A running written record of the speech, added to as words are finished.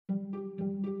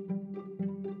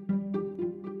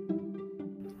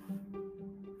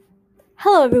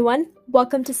Hello, everyone.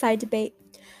 Welcome to Scidebate,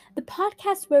 the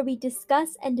podcast where we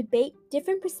discuss and debate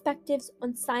different perspectives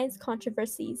on science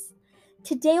controversies.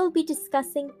 Today, we'll be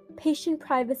discussing patient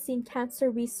privacy in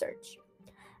cancer research.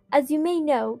 As you may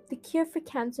know, the cure for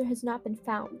cancer has not been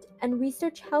found, and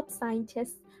research helps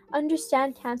scientists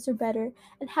understand cancer better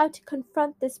and how to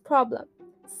confront this problem.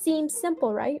 Seems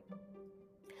simple, right?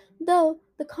 Though,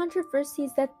 the controversy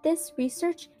is that this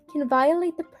research can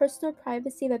violate the personal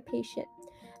privacy of a patient.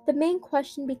 The main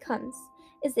question becomes,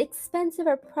 is the expense of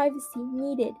our privacy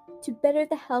needed to better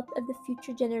the health of the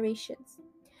future generations?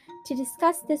 To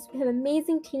discuss this, we have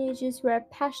amazing teenagers who are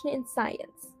passionate in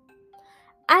science.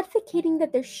 Advocating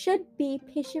that there should be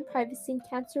patient privacy in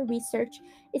cancer research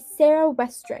is Sarah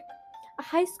Westrick, a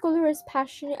high schooler who is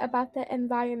passionate about the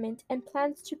environment and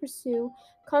plans to pursue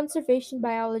conservation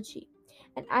biology.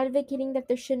 And advocating that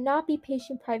there should not be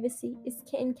patient privacy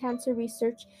in cancer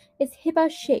research is Hiba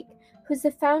Sheikh, who's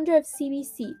the founder of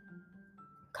CBC,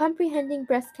 Comprehending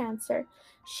Breast Cancer.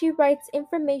 She writes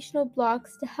informational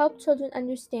blogs to help children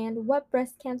understand what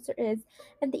breast cancer is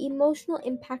and the emotional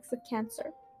impacts of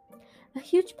cancer. A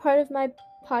huge part of my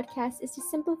podcast is to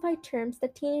simplify terms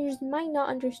that teenagers might not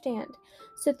understand.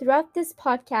 So, throughout this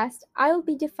podcast, I will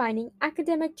be defining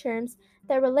academic terms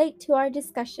that relate to our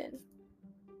discussion.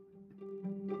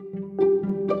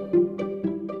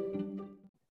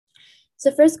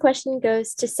 So, first question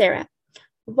goes to Sarah.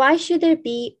 Why should there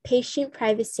be patient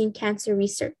privacy in cancer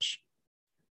research?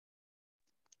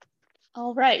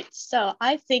 All right, so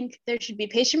I think there should be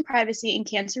patient privacy in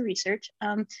cancer research.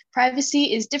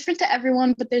 Privacy is different to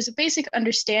everyone, but there's a basic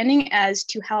understanding as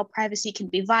to how privacy can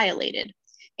be violated.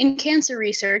 In cancer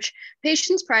research,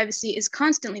 patients' privacy is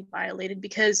constantly violated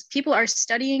because people are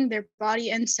studying their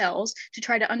body and cells to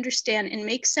try to understand and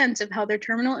make sense of how their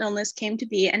terminal illness came to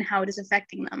be and how it is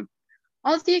affecting them.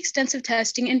 All of the extensive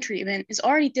testing and treatment is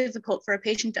already difficult for a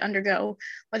patient to undergo,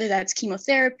 whether that's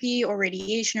chemotherapy or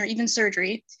radiation or even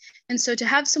surgery. And so to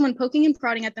have someone poking and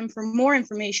prodding at them for more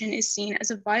information is seen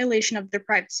as a violation of their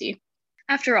privacy.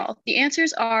 After all, the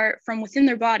answers are from within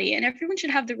their body, and everyone should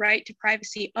have the right to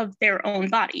privacy of their own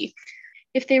body.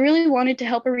 If they really wanted to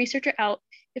help a researcher out,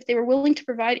 if they were willing to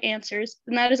provide answers,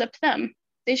 then that is up to them.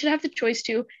 They should have the choice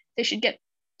to, they should get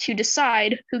to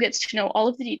decide who gets to know all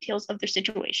of the details of their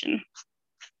situation.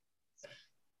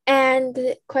 And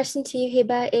the question to you,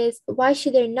 Hiba, is why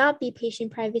should there not be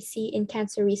patient privacy in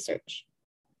cancer research?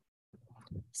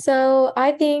 So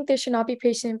I think there should not be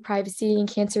patient privacy in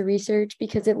cancer research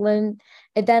because it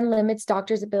then limits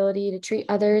doctors' ability to treat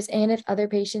others, and if other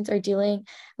patients are dealing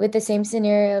with the same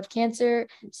scenario of cancer,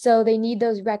 so they need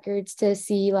those records to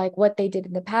see like what they did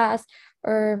in the past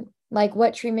or like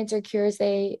what treatments or cures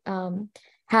they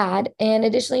had. And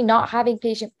additionally, not having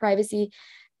patient privacy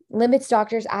limits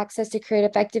doctors' access to create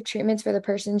effective treatments for the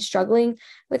person struggling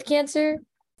with cancer.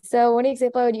 So one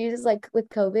example I would use is like with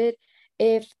COVID.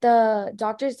 If the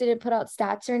doctors didn't put out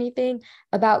stats or anything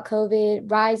about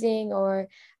COVID rising or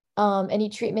any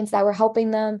treatments that were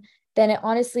helping them, then it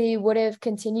honestly would have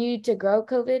continued to grow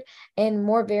COVID and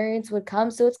more variants would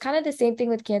come. So it's kind of the same thing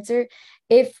with cancer.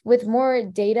 If with more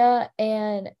data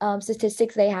and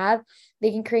statistics they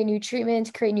can create new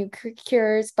treatments, create new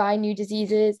cures, find new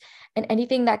diseases, and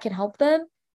anything that can help them.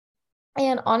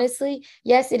 And honestly,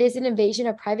 yes, it is an invasion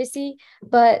of privacy,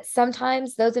 but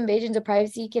sometimes those invasions of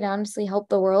privacy can honestly help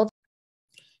the world.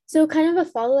 So kind of a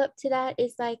follow-up to that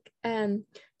is like,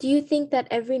 do you think that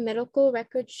every medical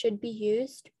record should be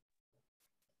used?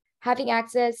 Having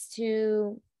access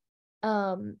to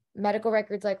medical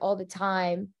records like all the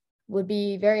time would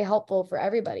be very helpful for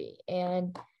everybody.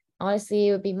 And honestly,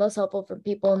 it would be most helpful for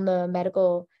people in the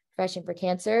medical profession for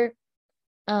cancer.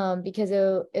 Because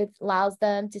it allows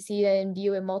them to see it and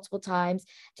view it multiple times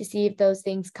to see if those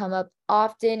things come up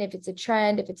often, if it's a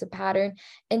trend, if it's a pattern.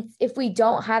 And if we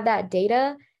don't have that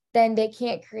data, then they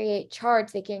can't create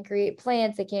charts, they can't create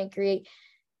plans, they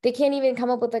can't even come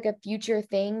up with like a future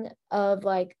thing of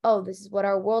like, oh, this is what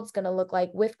our world's going to look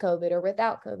like with COVID or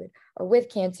without COVID or with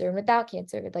cancer and without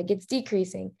cancer. Like it's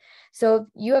decreasing. So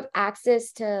if we have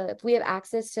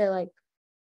access to like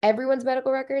everyone's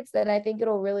medical records, then I think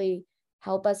it'll really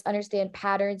help us understand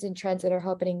patterns and trends that are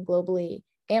happening globally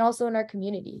and also in our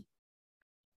community.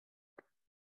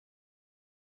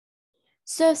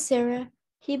 So, Sarah,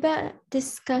 Hiba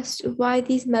discussed why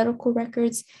these medical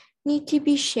records need to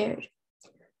be shared.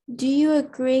 Do you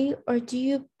agree or do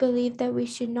you believe that we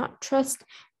should not trust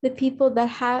the people that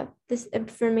have this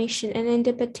information and end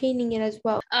up obtaining it as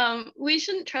well? We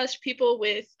shouldn't trust people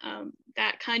with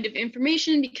that kind of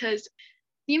information because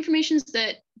the information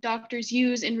that doctors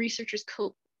use and researchers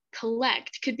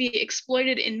collect could be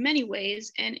exploited in many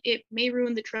ways, and it may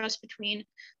ruin the trust between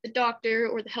the doctor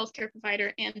or the healthcare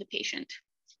provider and the patient.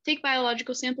 Take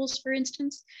biological samples, for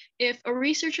instance. If a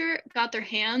researcher got their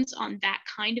hands on that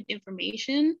kind of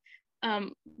information,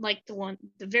 like the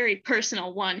very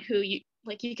personal one who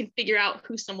you can figure out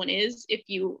who someone is if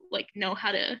you know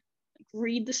how to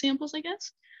read the samples, I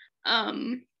guess.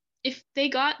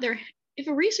 If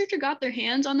a researcher got their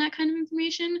hands on that kind of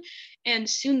information and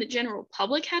soon the general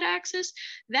public had access,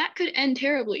 that could end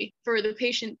terribly for the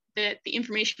patient that the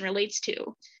information relates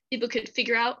to. People could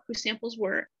figure out whose samples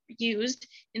were used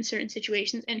in certain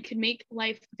situations and could make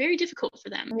life very difficult for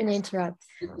them. I'm going to interrupt,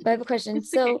 but I have a question.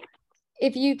 So okay.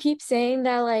 If you keep saying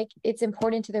that it's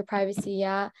important to their privacy,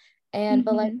 yeah, and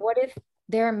but what if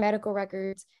their medical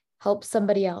records help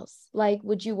somebody else?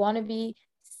 Would you want to be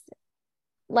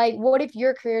what if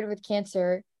you're cured with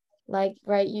cancer, right,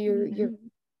 you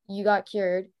got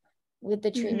cured with the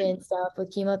treatment stuff,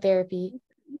 with chemotherapy,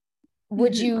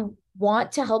 would you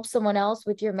want to help someone else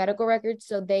with your medical records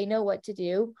so they know what to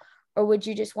do, or would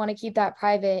you just want to keep that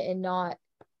private and not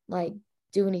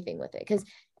do anything with it? Because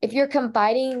if you're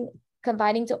combining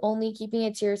to only keeping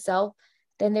it to yourself,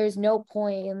 then there's no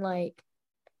point in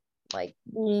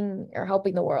being or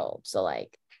helping the world. So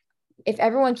if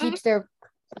everyone keeps their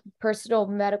personal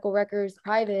medical records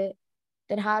private,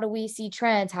 then how do we see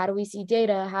trends? How do we see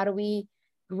data? How do we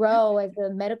grow as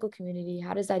the medical community?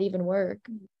 How does that even work?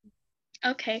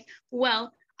 Okay,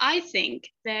 well, I think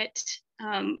that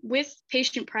with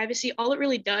patient privacy, all it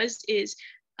really does is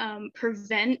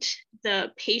prevent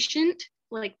the patient,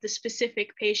 the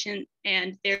specific patient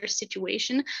and their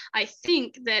situation. I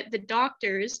think that the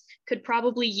doctors could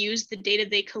probably use the data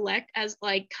they collect as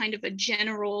kind of a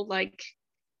general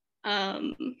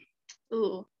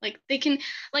they can,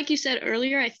 like you said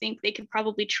earlier, I think they could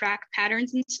probably track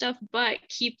patterns and stuff, but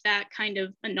keep that kind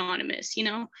of anonymous,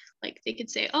 they could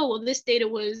say, oh, well, this data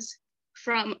was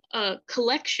from a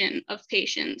collection of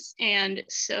patients. And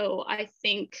so I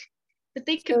think that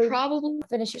they could probably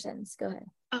finish your sentence. Go ahead.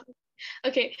 Oh,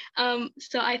 okay.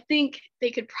 So I think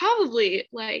they could probably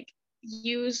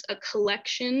use a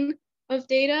collection of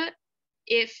data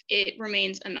if it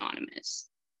remains anonymous,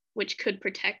 which could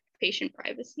protect patient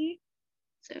privacy.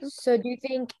 So do you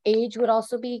think age would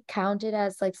also be counted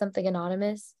as something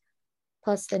anonymous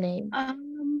plus the name?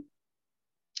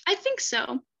 I think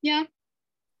so. Yeah.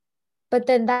 But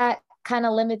then that kind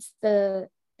of limits the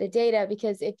data,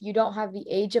 because if you don't have the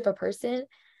age of a person,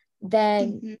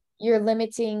 then you're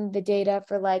limiting the data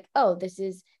for oh, this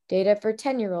is data for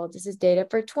 10-year-olds. This is data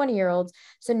for 20-year-olds.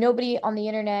 So nobody on the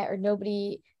internet or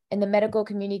nobody in the medical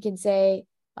community can say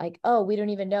oh, we don't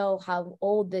even know how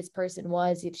old this person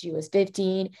was, if she was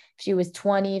 15, if she was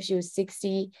 20, if she was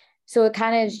 60. So it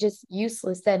kind of is just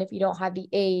useless then if you don't have the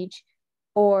age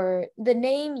or the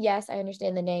name. Yes, I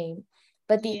understand the name,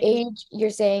 but the age you're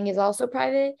saying is also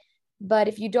private. But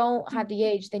if you don't have the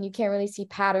age, then you can't really see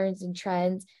patterns and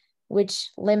trends, which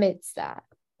limits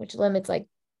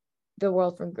the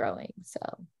world from growing. So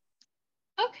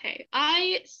okay,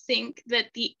 I think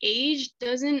that the age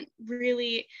doesn't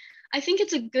really, I think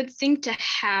it's a good thing to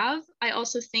have. I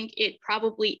also think it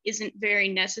probably isn't very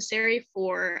necessary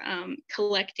for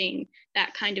collecting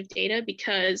that kind of data,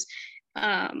 because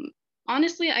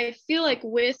honestly, I feel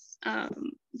with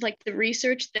the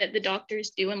research that the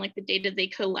doctors do and the data they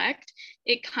collect,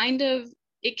 it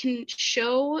can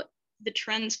show the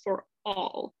trends for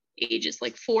all ages,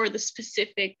 for the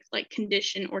specific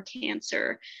condition or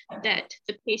cancer that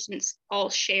the patients all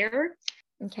share.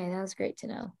 Okay, that was great to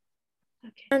know.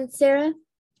 Okay. And Sarah,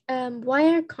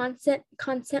 why are consent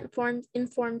forms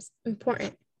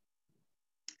important?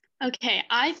 Okay,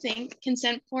 I think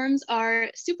consent forms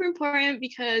are super important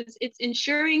because it's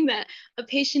ensuring that a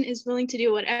patient is willing to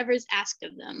do whatever is asked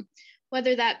of them,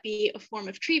 whether that be a form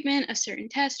of treatment, a certain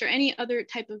test, or any other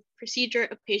type of procedure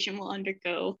a patient will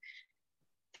undergo.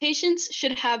 Patients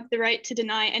should have the right to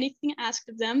deny anything asked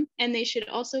of them, and they should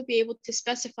also be able to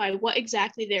specify what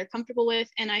exactly they're comfortable with.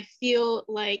 And I feel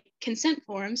consent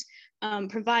forms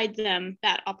provide them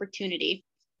that opportunity.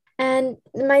 And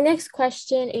my next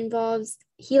question involves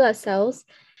HeLa cells.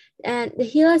 And the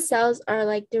HeLa cells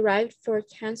are derived for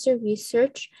cancer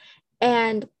research,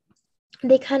 and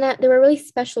they were really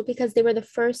special because they were the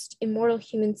first immortal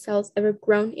human cells ever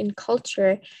grown in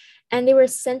culture, and they were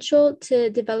essential to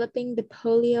developing the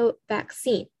polio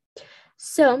vaccine.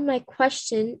 So my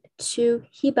question to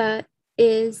Hiba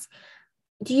is,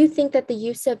 do you think that the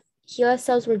use of HeLa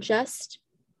cells were just?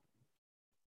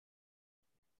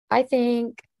 I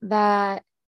think that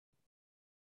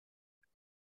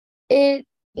it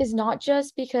is not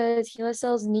just, because HeLa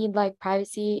cells need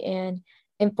privacy and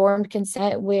informed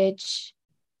consent, which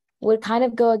would kind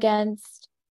of go against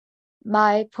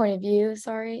my point of view,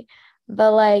 sorry.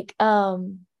 But like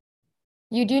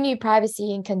you do need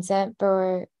privacy and consent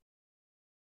for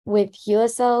with HeLa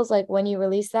cells, like when you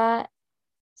release that.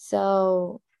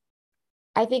 So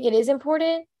I think it is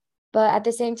important, but at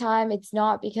the same time, it's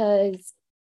not, because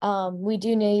we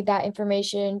do need that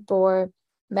information for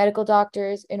medical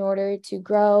doctors in order to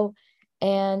grow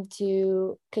and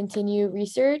to continue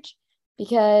research.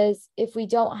 Because if we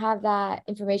don't have that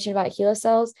information about HeLa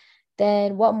cells,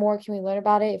 then what more can we learn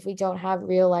about it if we don't have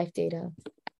real life data?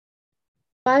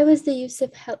 Why was the use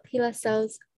of HeLa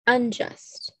cells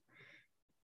unjust?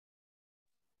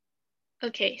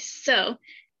 Okay, so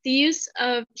the use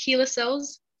of HeLa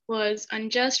cells was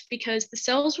unjust because the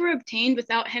cells were obtained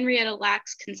without Henrietta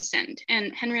Lacks' consent.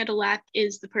 And Henrietta Lack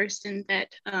is the person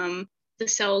that the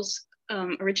cells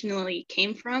originally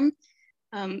came from.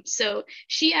 So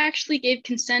she actually gave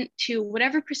consent to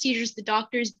whatever procedures the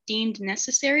doctors deemed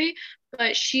necessary,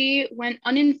 but she went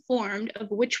uninformed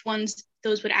of which ones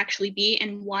those would actually be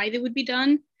and why they would be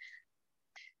done.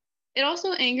 It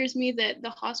also angers me that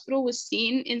the hospital was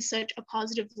seen in such a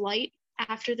positive light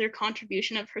after their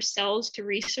contribution of her cells to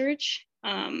research.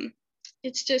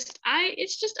 It's just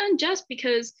unjust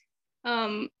because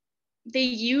they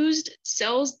used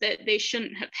cells that they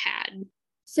shouldn't have had.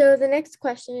 So the next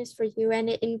question is for you, and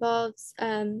it involves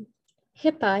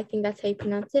HIPAA. I think that's how you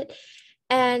pronounce it.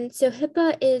 And so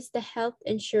HIPAA is the Health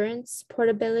Insurance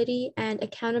Portability and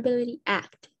Accountability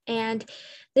Act. And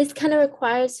this kind of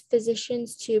requires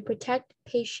physicians to protect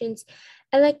patients'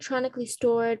 electronically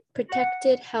stored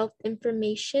protected health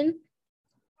information.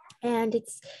 And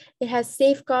it has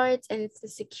safeguards, and it's the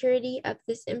security of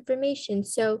this information.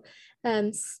 So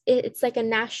it's like a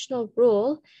national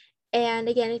rule. And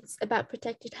again, it's about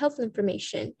protected health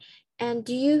information. And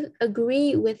do you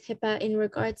agree with HIPAA in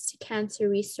regards to cancer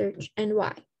research, and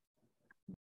why?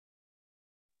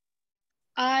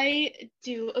 I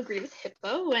do agree with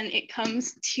HIPAA when it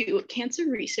comes to cancer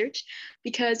research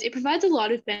because it provides a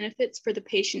lot of benefits for the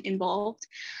patient involved.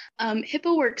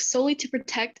 HIPAA works solely to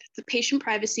protect the patient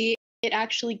privacy. It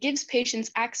actually gives patients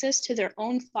access to their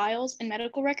own files and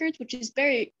medical records, which is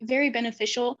very, very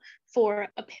beneficial for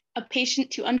a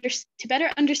patient to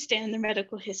better understand their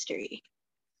medical history.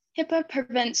 HIPAA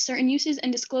prevents certain uses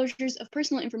and disclosures of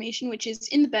personal information, which is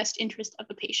in the best interest of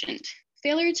a patient.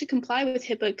 Failure to comply with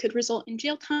HIPAA could result in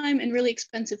jail time and really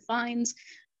expensive fines.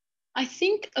 I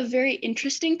think a very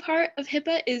interesting part of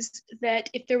HIPAA is that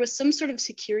if there was some sort of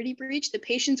security breach, the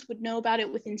patients would know about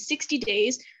it within 60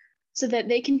 days so that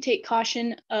they can take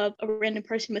caution of a random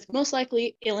person with most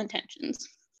likely ill intentions.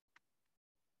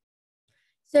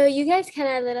 So you guys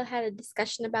kind of had a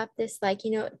discussion about this, like,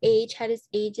 age, how does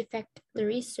age affect the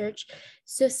research?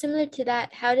 So similar to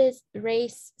that, how does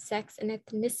race, sex, and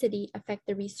ethnicity affect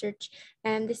the research?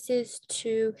 And this is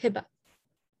to Hiba.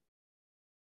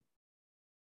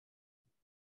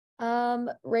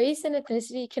 Race and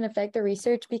ethnicity can affect the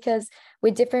research because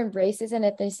with different races and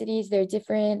ethnicities, there are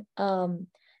different kind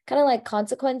of like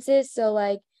consequences. So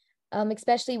like,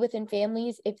 especially within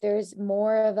families, if there's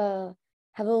more of a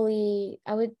heavily,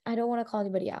 I don't want to call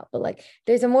anybody out, but like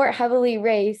there's a more heavily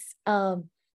race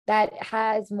that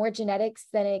has more genetics,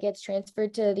 then it gets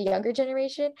transferred to the younger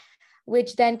generation,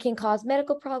 which then can cause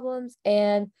medical problems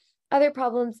and other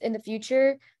problems in the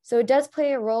future. So it does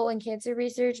play a role in cancer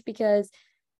research because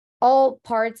all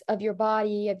parts of your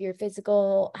body, of your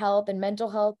physical health and mental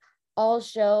health, all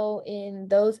show in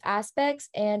those aspects.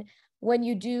 And when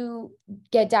you do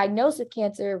get diagnosed with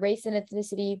cancer, race and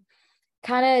ethnicity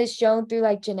kind of is shown through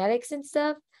like genetics and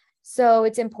stuff. So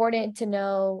it's important to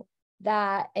know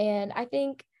that. And I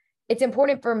think it's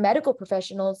important for medical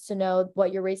professionals to know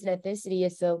what your race and ethnicity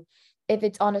is. So if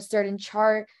it's on a certain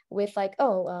chart with like,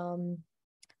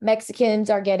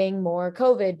 Mexicans are getting more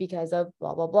COVID because of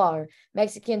blah, blah, blah, or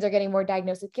Mexicans are getting more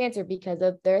diagnosed with cancer because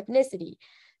of their ethnicity.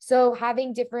 So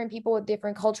having different people with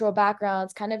different cultural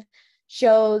backgrounds kind of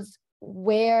shows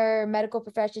where medical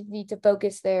professions need to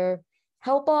focus their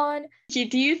help on.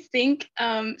 Do you think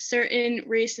certain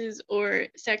races or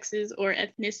sexes or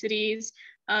ethnicities,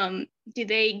 do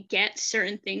they get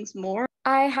certain things more?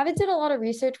 I haven't done a lot of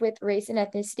research with race and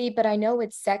ethnicity, but I know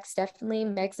with sex, definitely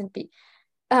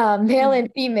male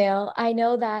and female. I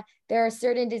know that there are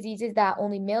certain diseases that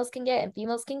only males can get and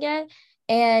females can get,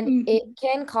 and it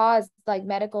can cause like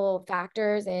medical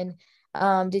factors and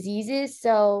diseases.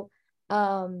 So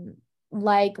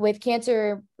like with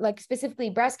cancer, like specifically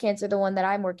breast cancer, the one that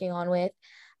I'm working on with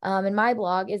in my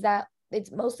blog, is that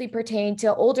it's mostly pertained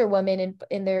to older women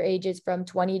in their ages from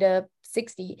 20 to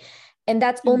 60, and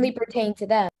that's only pertained to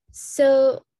them.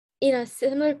 So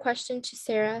similar question to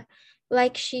Sarah.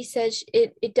 Like she said,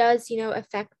 it does,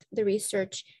 affect the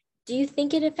research. Do you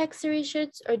think it affects the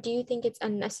research, or do you think it's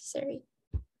unnecessary?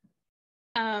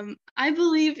 I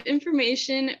believe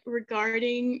information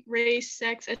regarding race,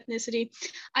 sex, ethnicity,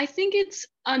 I think it's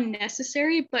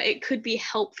unnecessary, but it could be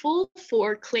helpful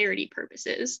for clarity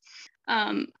purposes.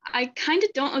 I kind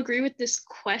of don't agree with this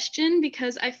question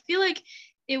because I feel like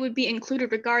it would be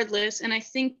included regardless. And I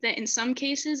think that in some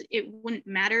cases, it wouldn't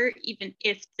matter even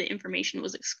if the information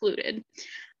was excluded.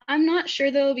 I'm not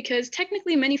sure though, because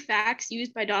technically many facts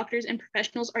used by doctors and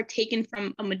professionals are taken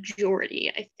from a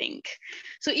majority, I think.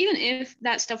 So even if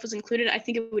that stuff was included, I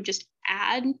think it would just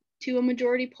add to a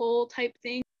majority poll type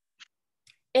thing.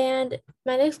 And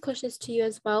my next question is to you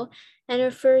as well, and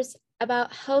refers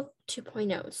about Health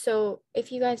 2.0. So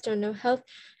if you guys don't know, Health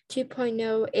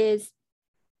 2.0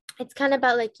 it's kind of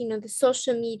about like, the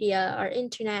social media, our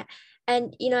internet.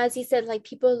 And, as you said, like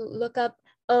people look up,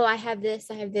 oh, I have this,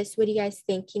 what do you guys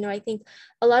think? I think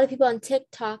a lot of people on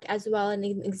TikTok as well, an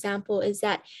example is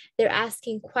that they're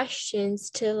asking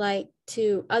questions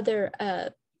to other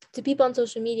to people on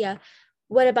social media.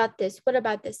 What about this,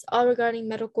 all regarding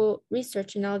medical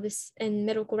research and all this and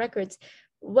medical records.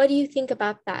 What do you think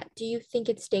about that? Do you think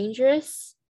it's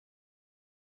dangerous?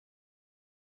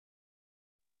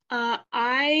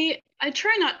 I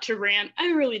try not to rant,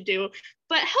 I really do,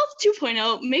 but Health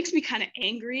 2.0 makes me kind of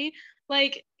angry.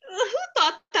 Like, who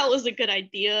thought that was a good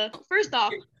idea? First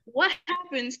off, what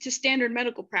happens to standard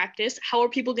medical practice? How are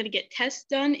people going to get tests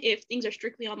done if things are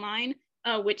strictly online?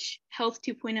 Which Health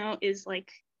 2.0 is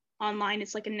like online.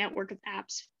 It's like a network of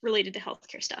apps related to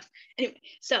healthcare stuff. Anyway,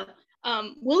 so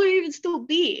will there even still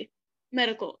be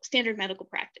standard medical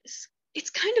practice? It's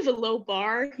kind of a low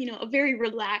bar, a very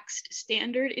relaxed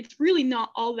standard. It's really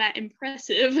not all that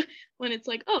impressive when it's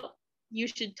like, oh, you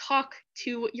should talk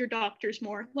to your doctors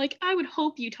more. Like, I would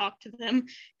hope you talk to them.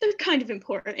 They're kind of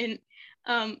important.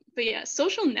 But yeah,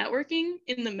 social networking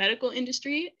in the medical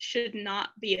industry should not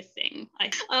be a thing.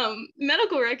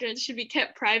 Medical records should be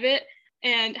kept private,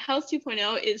 and Health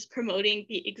 2.0 is promoting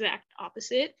the exact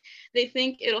opposite. They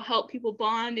think it'll help people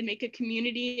bond and make a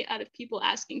community out of people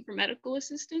asking for medical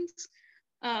assistance.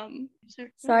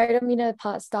 Sorry, I don't mean to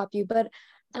stop you, but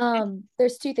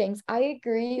there's two things. I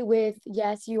agree with,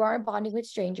 yes, you aren't bonding with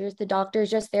strangers. The doctor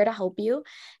is just there to help you.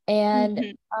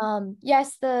 And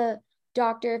yes, the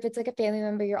doctor, if it's like a family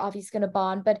member, you're obviously going to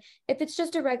bond. But if it's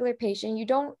just a regular patient, you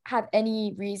don't have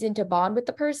any reason to bond with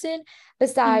the person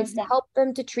besides to help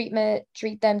them, to treat them,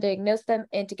 to diagnose them,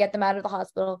 and to get them out of the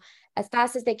hospital as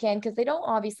fast as they can, because they don't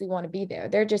obviously want to be there.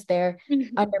 They're just there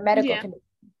under medical condition.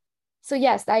 So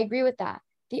yes, I agree with that.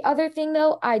 The other thing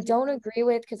though, I don't agree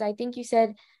with, because I think you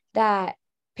said that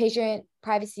patient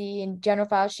privacy and general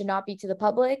files should not be to the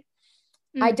public.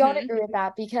 I don't agree with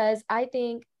that, because I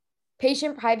think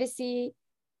patient privacy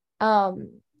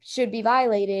should be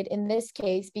violated in this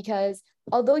case, because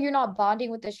although you're not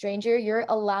bonding with the stranger, you're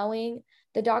allowing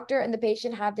the doctor and the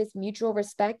patient have this mutual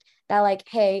respect that like,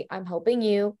 hey, I'm helping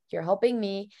you, you're helping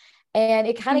me. And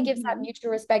it kind of gives that mutual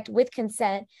respect with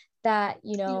consent that,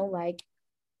 like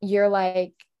you're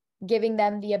like giving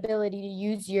them the ability to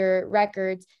use your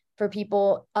records for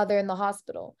people other in the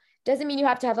hospital. Doesn't mean you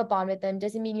have to have a bond with them.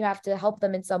 Doesn't mean you have to help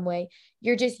them in some way.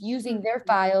 You're just using their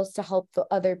files to help the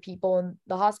other people in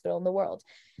the hospital, in the world.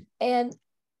 And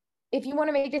if you want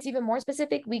to make this even more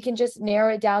specific, we can just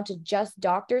narrow it down to just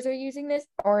doctors are using this,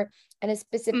 or in a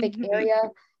specific area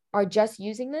are just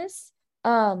using this.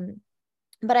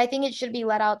 But I think it should be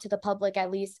let out to the public,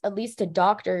 at least to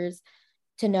doctors,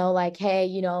 to know like, hey,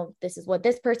 this is what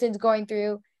this person's going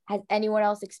through. Has anyone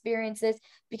else experienced this?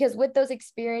 Because with those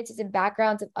experiences and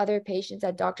backgrounds of other patients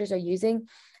that doctors are using,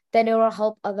 then it will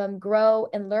help them grow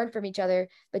and learn from each other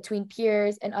between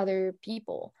peers and other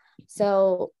people.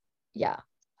 So, yeah.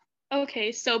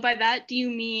 Okay, so by that, do you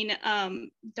mean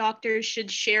doctors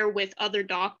should share with other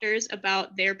doctors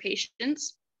about their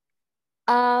patients?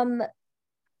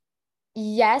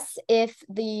 Yes, if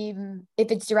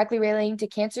it's directly relating to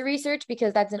cancer research,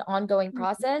 because that's an ongoing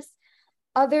process.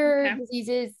 Other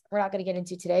diseases we're not going to get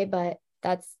into today, but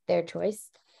that's their choice.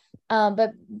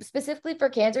 But specifically for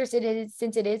cancer,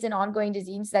 since it is an ongoing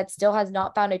disease that still has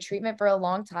not found a treatment for a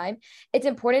long time, it's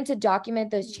important to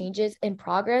document those changes in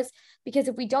progress, because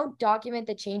if we don't document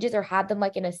the changes or have them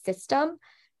like in a system,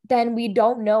 then we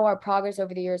don't know our progress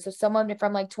over the years. So someone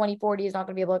from like 2040 is not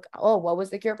going to be able to, oh, what was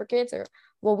the cure for cancer?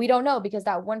 Well, we don't know, because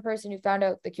that one person who found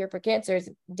out the cure for cancer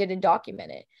didn't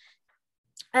document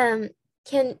it.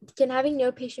 Can having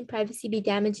no patient privacy be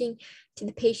damaging to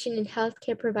the patient and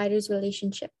healthcare provider's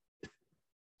relationship?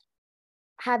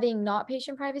 Having not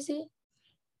patient privacy?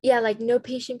 yeah, like no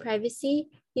patient privacy,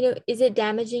 is it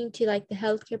damaging to like the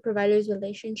healthcare provider's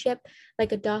relationship,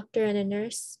 like a doctor and a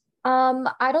nurse?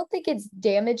 I don't think it's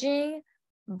damaging,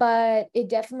 but it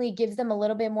definitely gives them a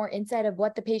little bit more insight of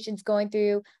what the patient's going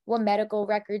through, what medical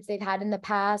records they've had in the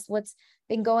past, what's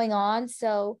been going on.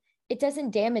 So it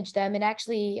doesn't damage them. It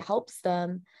actually helps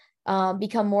them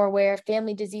become more aware of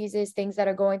family diseases, things that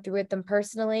are going through with them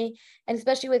personally. And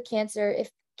especially with cancer, if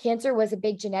cancer was a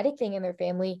big genetic thing in their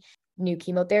family, new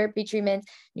chemotherapy treatments,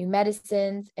 new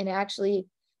medicines, and it actually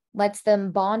lets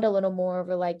them bond a little more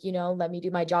over like, let me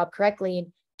do my job correctly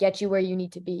and get you where you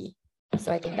need to be.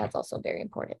 So I think that's also very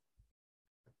important.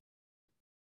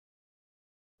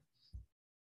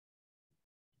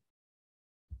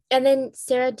 And then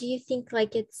Sarah, do you think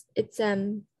like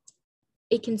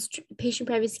patient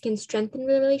privacy can strengthen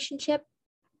the relationship?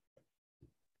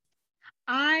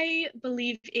 I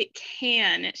believe it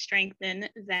can strengthen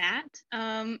that.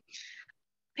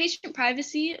 Patient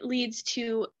privacy leads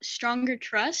to stronger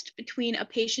trust between a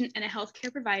patient and a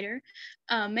healthcare provider.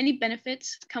 Many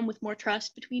benefits come with more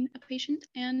trust between a patient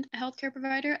and a healthcare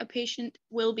provider. A patient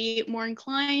will be more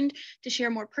inclined to share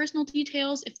more personal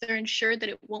details if they're ensured that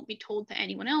it won't be told to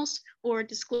anyone else or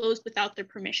disclosed without their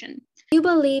permission. Do you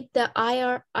believe the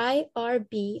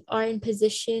IRB are in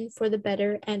position for the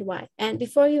better and why? And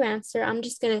before you answer, I'm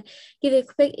just going to give a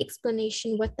quick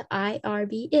explanation what the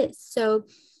IRB is. So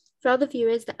for all the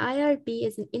viewers, the IRB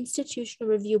is an institutional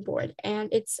review board,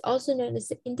 and it's also known as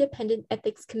the Independent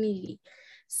Ethics Committee.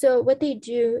 So what they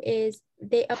do is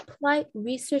they apply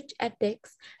research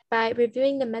ethics by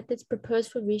reviewing the methods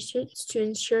proposed for research to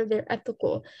ensure they're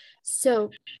ethical.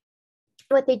 So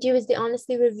what they do is they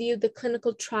honestly review the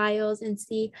clinical trials and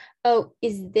see, oh,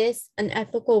 is this an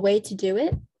ethical way to do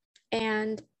it?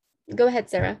 And go ahead,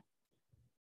 Sarah.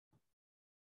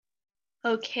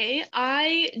 Okay,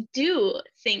 I do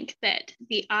think that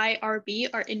the IRB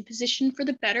are in position for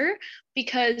the better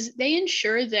because they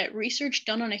ensure that research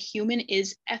done on a human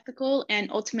is ethical and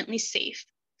ultimately safe.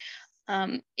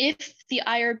 If the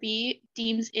IRB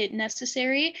deems it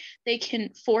necessary, they can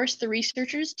force the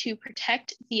researchers to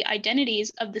protect the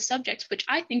identities of the subjects, which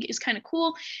I think is kind of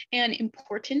cool and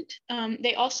important.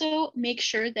 They also make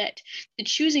sure that the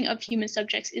choosing of human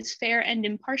subjects is fair and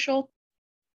impartial.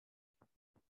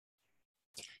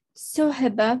 So,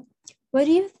 Heba, what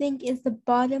do you think is the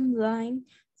bottom line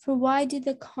for why do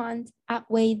the cons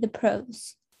outweigh the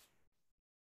pros?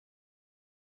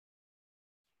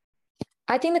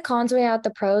 I think the cons weigh out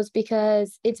the pros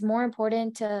because it's more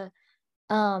important to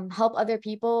help other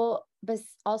people, but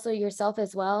also yourself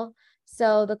as well.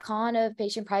 So the con of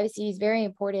patient privacy is very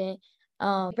important.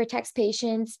 It protects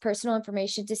patients' personal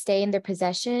information to stay in their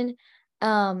possession,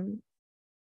 and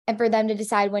for them to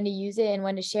decide when to use it and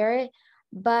when to share it.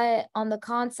 But on the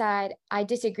con side, I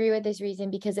disagree with this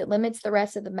reason because it limits the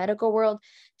rest of the medical world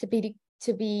to be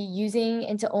using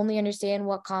and to only understand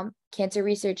what cancer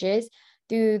research is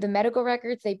through the medical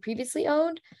records they previously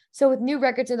owned. So with new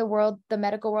records in the world, the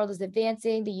medical world is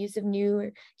advancing. The use of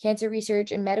new cancer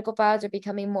research and medical files are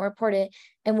becoming more important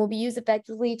and will be used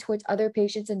effectively towards other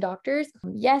patients and doctors.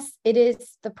 Yes, it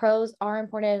is. The pros are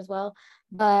important as well,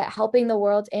 but helping the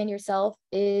world and yourself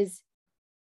is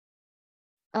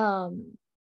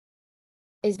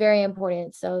very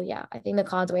important. So yeah, I think the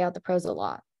cons weigh out the pros a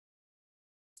lot.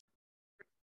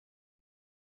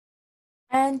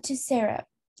 And to Sarah,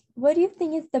 what do you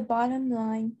think is the bottom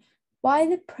line? Why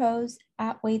the pros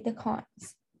outweigh the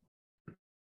cons?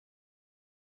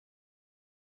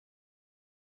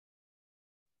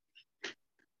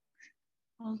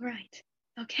 All right.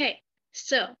 Okay.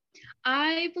 So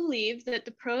I believe that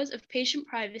the pros of patient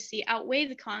privacy outweigh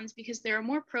the cons because there are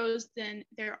more pros than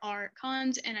there are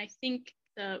cons. And I think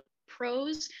the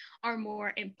pros are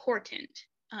more important.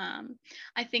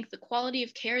 I think the quality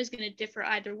of care is going to differ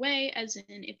either way, as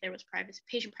in if there was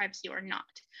patient privacy or not.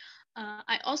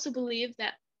 I also believe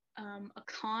that a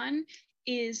con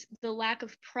is the lack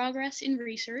of progress in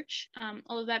research.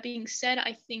 All of that being said,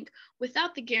 I think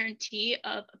without the guarantee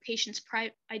of a patient's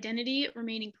identity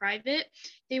remaining private,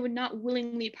 they would not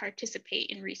willingly participate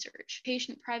in research.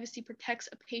 Patient privacy protects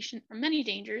a patient from many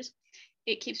dangers.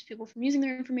 It keeps people from using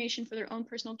their information for their own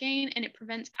personal gain, and it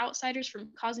prevents outsiders from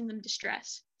causing them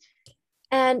distress.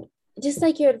 And just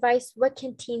like your advice, what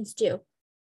can teens do?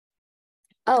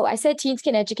 Oh, I said teens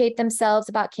can educate themselves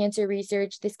about cancer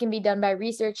research. This can be done by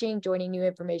researching, joining new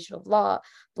informational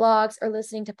blogs, or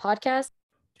listening to podcasts.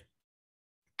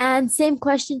 And same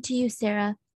question to you,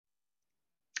 Sarah.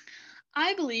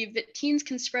 I believe that teens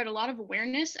can spread a lot of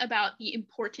awareness about the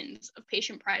importance of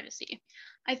patient privacy.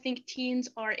 I think teens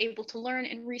are able to learn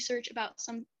and research about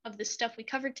some of the stuff we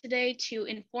covered today to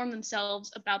inform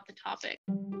themselves about the topic.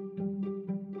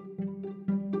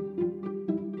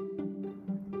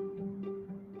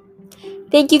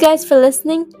 Thank you guys for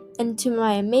listening, and to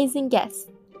my amazing guests.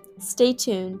 Stay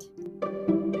tuned.